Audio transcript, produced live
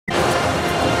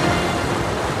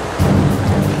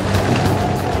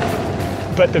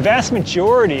But the vast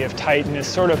majority of Titan is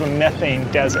sort of a methane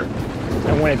desert.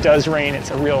 And when it does rain,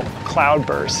 it's a real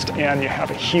cloudburst, and you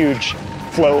have a huge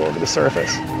flow over the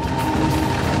surface.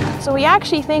 So we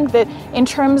actually think that in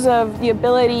terms of the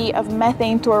ability of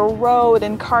methane to erode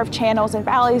and carve channels and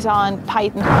valleys on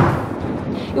Titan,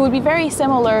 it would be very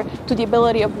similar to the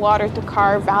ability of water to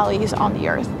carve valleys on the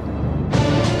Earth.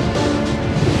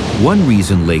 One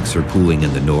reason lakes are cooling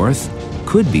in the north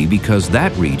could be because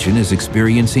that region is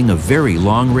experiencing a very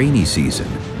long rainy season.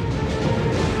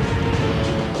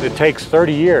 It takes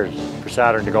 30 years for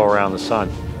Saturn to go around the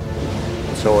sun.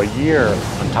 So a year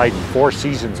on Titan, 4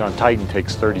 seasons on Titan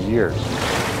takes 30 years.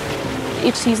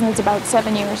 Each season is about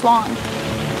 7 years long.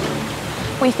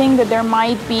 We think that there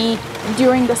might be,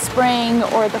 during the spring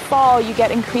or the fall, you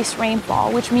get increased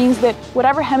rainfall, which means that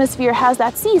whatever hemisphere has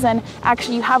that season,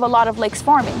 actually you have a lot of lakes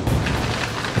forming.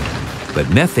 But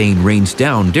methane rains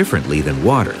down differently than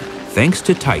water, thanks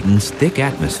to Titan's thick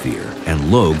atmosphere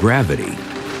and low gravity.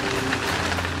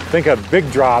 Think of big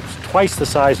drops, twice the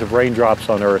size of raindrops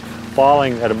on Earth,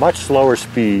 falling at a much slower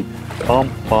speed,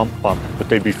 bump, bump, bump. But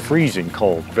they'd be freezing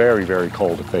cold, very, very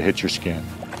cold if they hit your skin.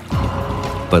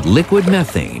 But liquid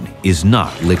methane is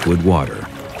not liquid water.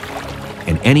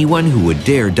 And anyone who would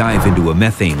dare dive into a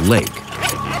methane lake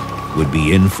would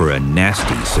be in for a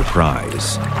nasty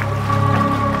surprise.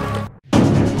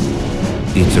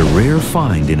 It's a rare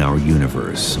find in our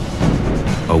universe.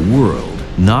 A world,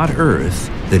 not Earth,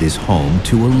 that is home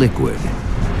to a liquid.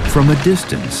 From a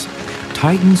distance,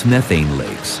 Titan's methane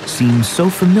lakes seem so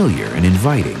familiar and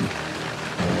inviting.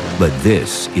 But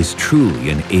this is truly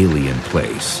an alien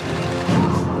place.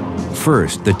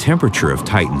 First, the temperature of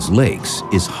Titan's lakes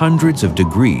is hundreds of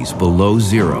degrees below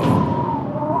zero.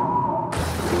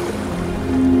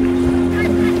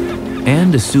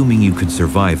 And assuming you could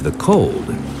survive the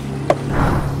cold,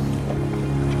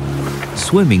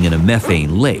 swimming in a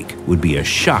methane lake would be a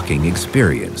shocking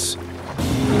experience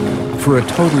for a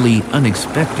totally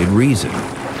unexpected reason.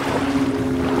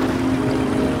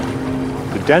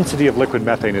 The density of liquid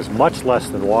methane is much less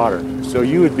than water, so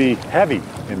you would be heavy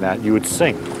in that, you would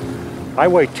sink. I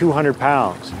weigh 200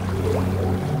 pounds.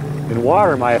 In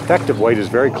water, my effective weight is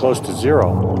very close to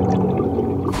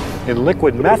zero. In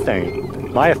liquid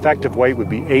methane, my effective weight would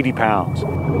be 80 pounds.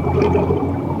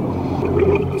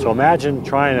 So imagine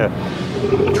trying to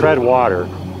tread water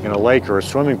in a lake or a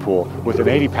swimming pool with an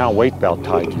 80-pound weight belt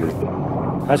tied to you.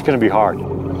 That's going to be hard.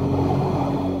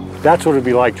 That's what it would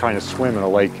be like trying to swim in a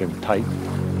lake in Titan.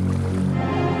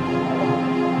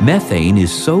 Methane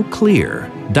is so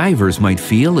clear, divers might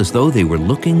feel as though they were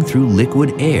looking through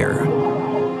liquid air.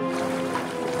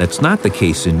 That's not the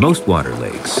case in most water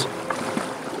lakes.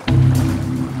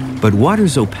 But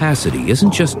water's opacity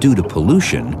isn't just due to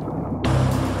pollution.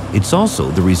 It's also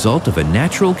the result of a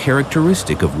natural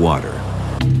characteristic of water,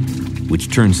 which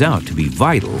turns out to be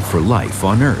vital for life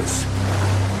on Earth.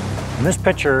 In this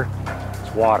picture,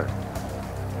 it's water.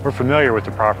 We're familiar with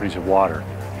the properties of water.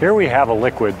 Here we have a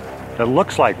liquid that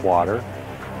looks like water,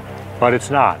 but it's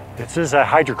not. This is a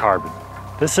hydrocarbon.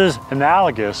 This is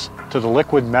analogous to the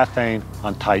liquid methane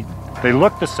on Titan. They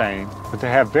look the same, but they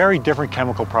have very different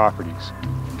chemical properties.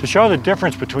 To show the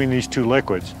difference between these two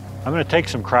liquids, I'm going to take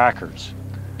some crackers,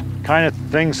 kind of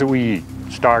things that we eat,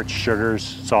 starch, sugars,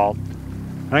 salt,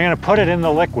 and I'm going to put it in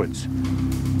the liquids.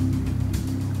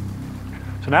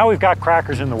 So now we've got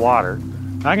crackers in the water.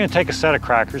 Now I'm going to take a set of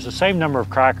crackers, the same number of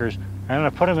crackers, and I'm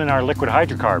going to put them in our liquid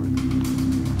hydrocarbon.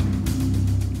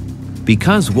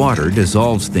 Because water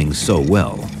dissolves things so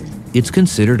well, it's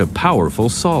considered a powerful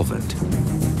solvent.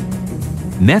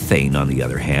 Methane, on the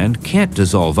other hand, can't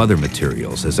dissolve other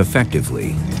materials as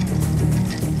effectively.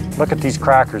 Look at these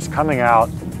crackers coming out.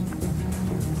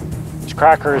 This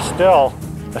cracker is still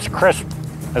as crisp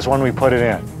as when we put it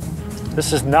in.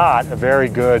 This is not a very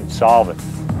good solvent.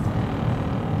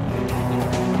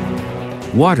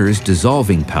 Water's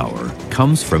dissolving power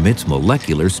comes from its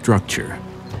molecular structure.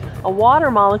 A water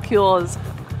molecule is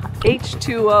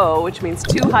H2O, which means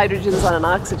 2 hydrogens on an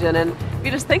oxygen. And if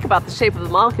you just think about the shape of the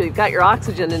molecule, you've got your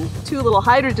oxygen and 2 little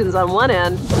hydrogens on one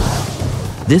end.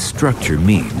 This structure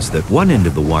means that one end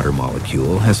of the water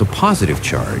molecule has a positive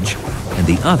charge and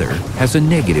the other has a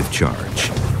negative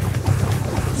charge.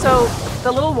 So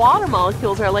the little water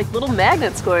molecules are like little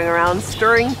magnets going around,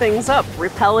 stirring things up,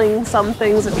 repelling some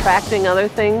things, attracting other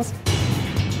things.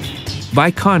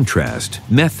 By contrast,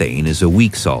 methane is a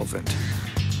weak solvent.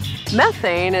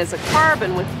 Methane is a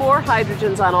carbon with 4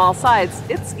 hydrogens on all sides.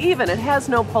 It's even, it has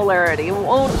no polarity. It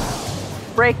won't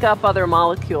break up other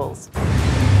molecules.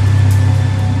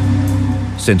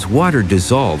 Since water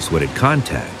dissolves what it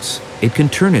contacts, it can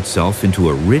turn itself into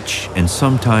a rich and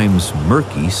sometimes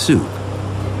murky soup.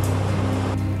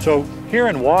 So here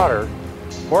in water,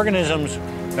 organisms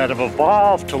that have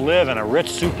evolved to live in a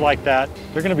rich soup like that,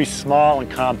 they're going to be small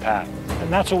and compact.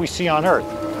 And that's what we see on Earth.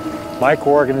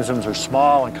 Microorganisms are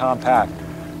small and compact.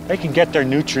 They can get their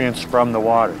nutrients from the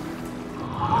water.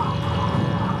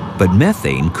 But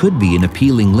methane could be an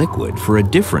appealing liquid for a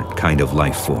different kind of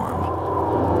life form.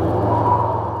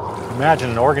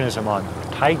 Imagine an organism on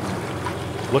Titan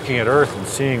looking at Earth and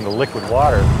seeing the liquid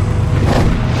water.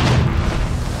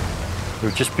 It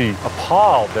would just be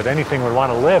appalled that anything would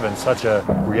want to live in such a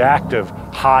reactive,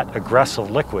 hot,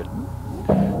 aggressive liquid.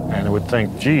 And it would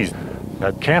think, geez,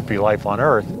 that can't be life on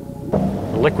Earth.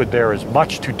 The liquid there is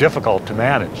much too difficult to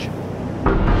manage.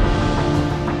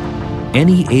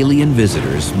 Any alien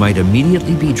visitors might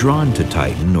immediately be drawn to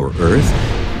Titan or Earth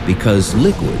because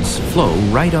liquids flow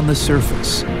right on the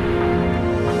surface.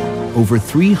 Over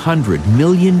 300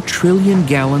 million trillion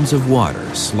gallons of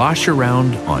water slosh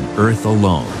around on Earth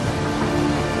alone.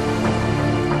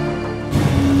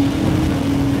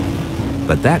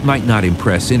 But that might not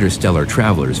impress interstellar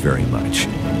travelers very much,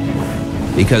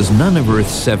 because none of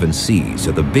Earth's 7 seas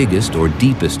are the biggest or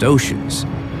deepest oceans,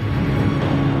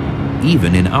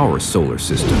 even in our solar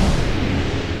system.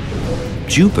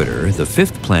 Jupiter, the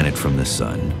 5th planet from the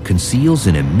Sun, conceals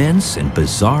an immense and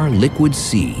bizarre liquid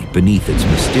sea beneath its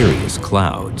mysterious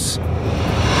clouds.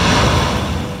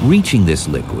 Reaching this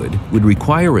liquid would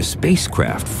require a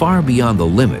spacecraft far beyond the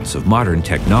limits of modern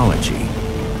technology.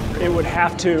 It would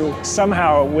have to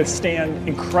somehow withstand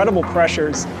incredible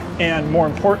pressures and, more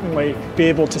importantly, be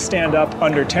able to stand up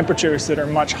under temperatures that are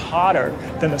much hotter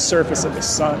than the surface of the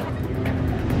Sun.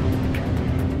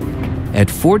 At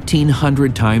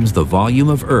 1,400 times the volume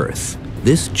of Earth,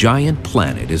 this giant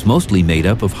planet is mostly made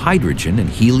up of hydrogen and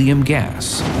helium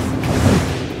gas.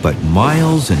 But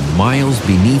miles and miles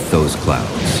beneath those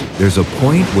clouds, there's a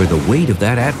point where the weight of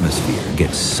that atmosphere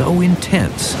gets so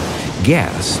intense,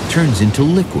 gas turns into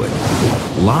liquid.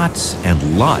 Lots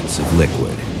and lots of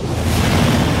liquid.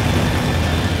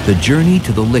 The journey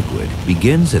to the liquid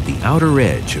begins at the outer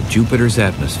edge of Jupiter's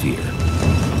atmosphere,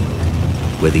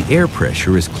 where the air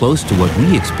pressure is close to what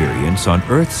we experience on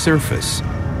Earth's surface.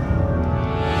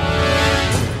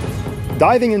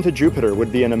 Diving into Jupiter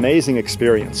would be an amazing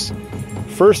experience.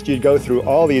 First, you'd go through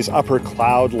all these upper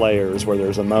cloud layers where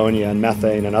there's ammonia and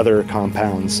methane and other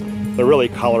compounds. They're really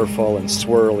colorful and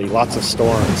swirly, lots of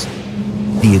storms.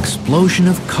 The explosion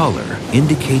of color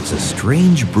indicates a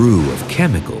strange brew of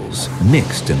chemicals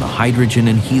mixed in the hydrogen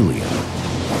and helium.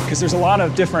 Because there's a lot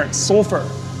of different sulfur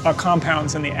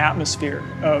compounds in the atmosphere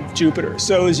of Jupiter.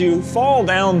 So as you fall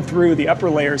down through the upper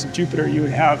layers of Jupiter, you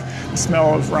would have the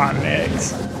smell of rotten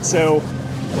eggs. So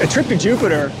a trip to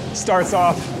Jupiter starts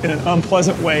off in an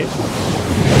unpleasant way.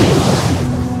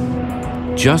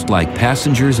 Just like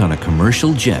passengers on a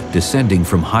commercial jet descending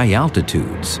from high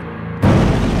altitudes,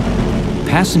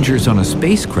 passengers on a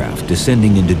spacecraft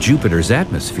descending into Jupiter's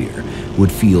atmosphere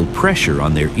would feel pressure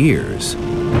on their ears.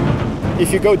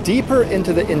 If you go deeper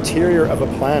into the interior of a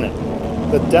planet,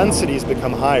 the densities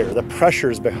become higher, the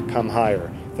pressures become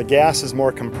higher, the gas is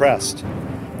more compressed.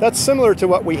 That's similar to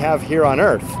what we have here on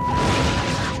Earth.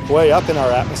 Way up in our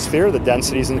atmosphere, the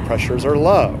densities and the pressures are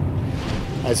low.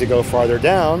 As you go farther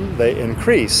down, they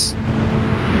increase.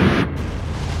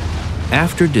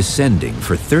 After descending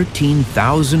for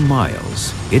 13,000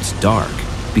 miles, it's dark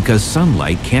because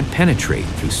sunlight can't penetrate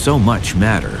through so much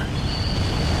matter.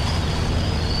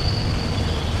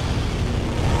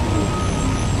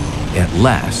 At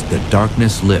last, the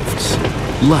darkness lifts.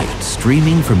 Light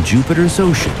streaming from Jupiter's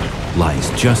ocean lies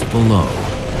just below.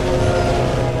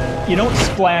 You don't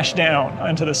splash down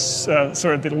onto the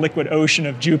sort of the liquid ocean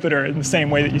of Jupiter in the same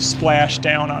way that you splash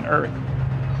down on Earth.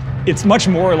 It's much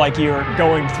more like you're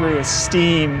going through a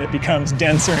steam that becomes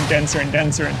denser and denser and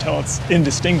denser until it's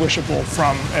indistinguishable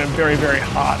from a very, very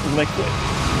hot liquid.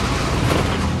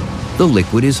 The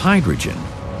liquid is hydrogen.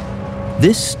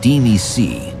 This steamy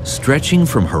sea, stretching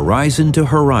from horizon to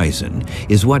horizon,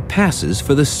 is what passes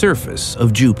for the surface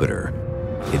of Jupiter.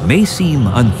 It may seem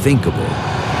unthinkable,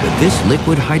 but this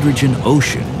liquid hydrogen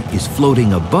ocean is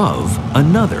floating above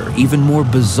another, even more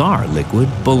bizarre liquid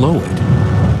below it.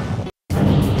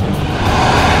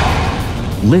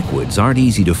 Liquids aren't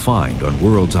easy to find on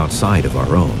worlds outside of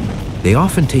our own. They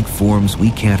often take forms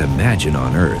we can't imagine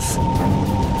on Earth.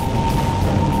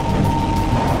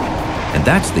 And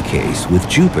that's the case with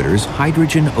Jupiter's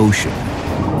hydrogen ocean.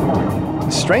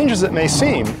 Strange as it may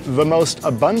seem, the most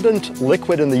abundant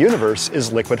liquid in the universe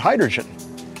is liquid hydrogen.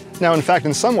 Now, in fact,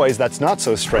 in some ways, that's not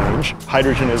so strange.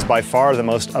 Hydrogen is by far the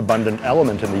most abundant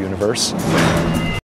element in the universe.